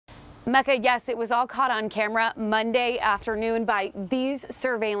Mecca, yes, it was all caught on camera Monday afternoon by these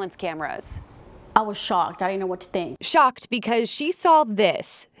surveillance cameras. I was shocked. I didn't know what to think. Shocked because she saw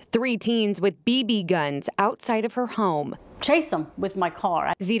this. 3 teens with BB guns outside of her home. Chase them with my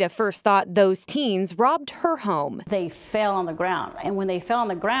car. Zita first thought those teens robbed her home. They fell on the ground, and when they fell on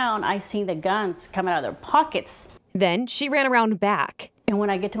the ground, I seen the guns coming out of their pockets. Then she ran around back. And when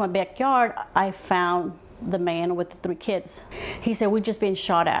I get to my backyard, I found the man with the 3 kids. He said, "We've just been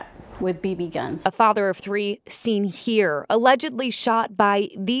shot at with BB guns." A father of 3 seen here, allegedly shot by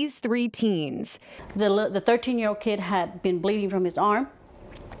these 3 teens. The 13-year-old kid had been bleeding from his arm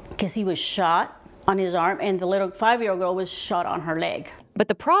because he was shot on his arm, and the little 5-year-old girl was shot on her leg. But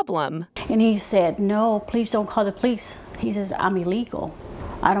the problem... And he said, "No, please don't call the police." He says, "I'm illegal.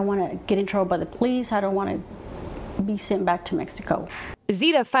 I don't want to get in trouble by the police. I don't want to be sent back to Mexico."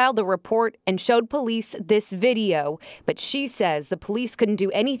 Zita filed a report and showed police this video, but she says the police couldn't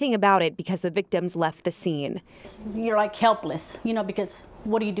do anything about it because the victims left the scene. You're like helpless, because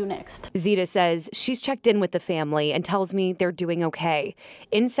what do you do next? Zita says she's checked in with the family and tells me they're doing okay.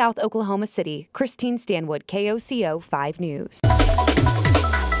 In South Oklahoma City, Christine Stanwood, KOCO 5 News.